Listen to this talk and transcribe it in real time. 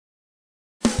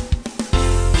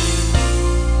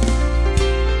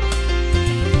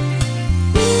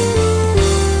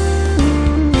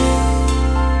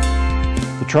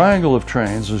Triangle of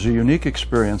Trains is a unique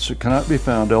experience that cannot be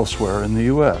found elsewhere in the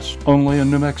U.S., only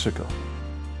in New Mexico.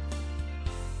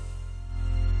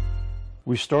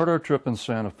 We start our trip in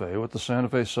Santa Fe with the Santa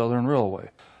Fe Southern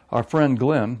Railway. Our friend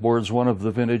Glenn boards one of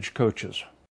the vintage coaches.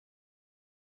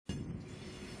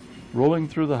 Rolling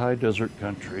through the high desert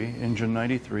country, Engine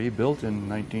 93, built in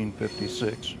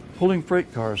 1956, pulling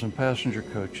freight cars and passenger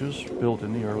coaches, built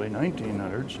in the early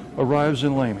 1900s, arrives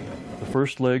in Lamy, the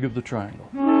first leg of the triangle.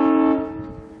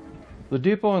 The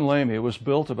depot in Lamy was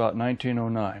built about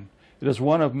 1909. It is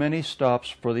one of many stops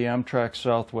for the Amtrak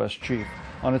Southwest Chief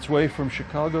on its way from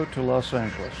Chicago to Los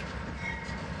Angeles.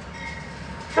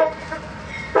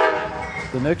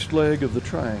 The next leg of the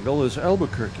triangle is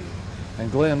Albuquerque,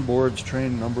 and Glenn boards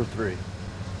train number 3.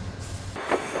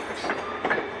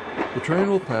 The train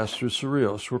will pass through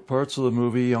Cerrillos, where parts of the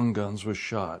movie Young Guns was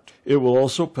shot. It will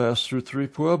also pass through 3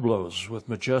 pueblos, with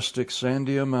majestic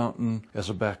Sandia Mountain as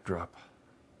a backdrop.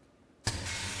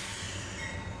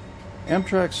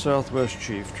 Amtrak's Southwest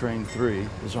Chief, Train 3,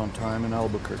 is on time in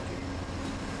Albuquerque.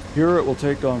 Here it will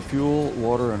take on fuel,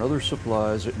 water, and other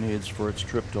supplies it needs for its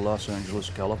trip to Los Angeles,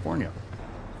 California.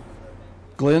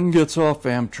 Glenn gets off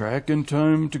Amtrak in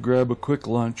time to grab a quick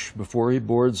lunch before he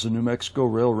boards the New Mexico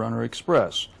Rail Runner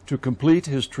Express to complete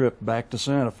his trip back to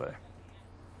Santa Fe.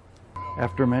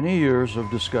 After many years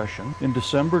of discussion, in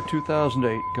December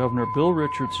 2008, Governor Bill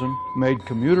Richardson made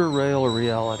commuter rail a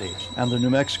reality, and the New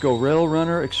Mexico Rail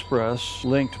Runner Express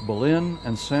linked Belen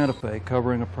and Santa Fe,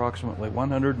 covering approximately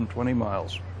 120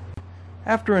 miles.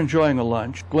 After enjoying a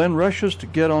lunch, Glenn rushes to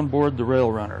get on board the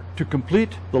Rail Runner to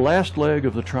complete the last leg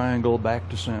of the triangle back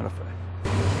to Santa Fe.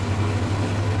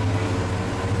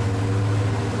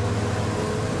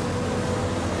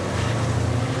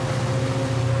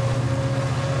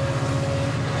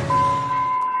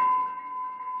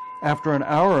 After an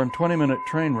hour and 20-minute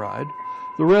train ride,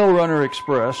 the Rail Runner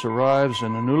Express arrives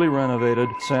in a newly renovated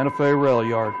Santa Fe rail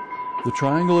yard. The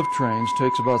triangle of trains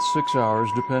takes about 6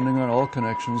 hours, depending on all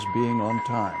connections being on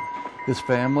time. It's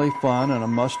family fun and a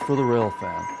must for the rail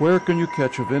fan. Where can you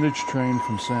catch a vintage train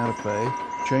from Santa Fe,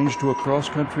 change to a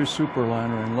cross-country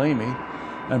superliner in Lamy,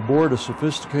 and board a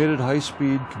sophisticated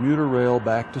high-speed commuter rail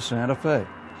back to Santa Fe?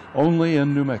 Only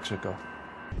in New Mexico.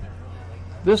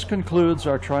 This concludes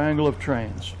our Triangle of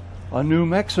Trains, a New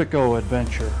Mexico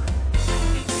adventure.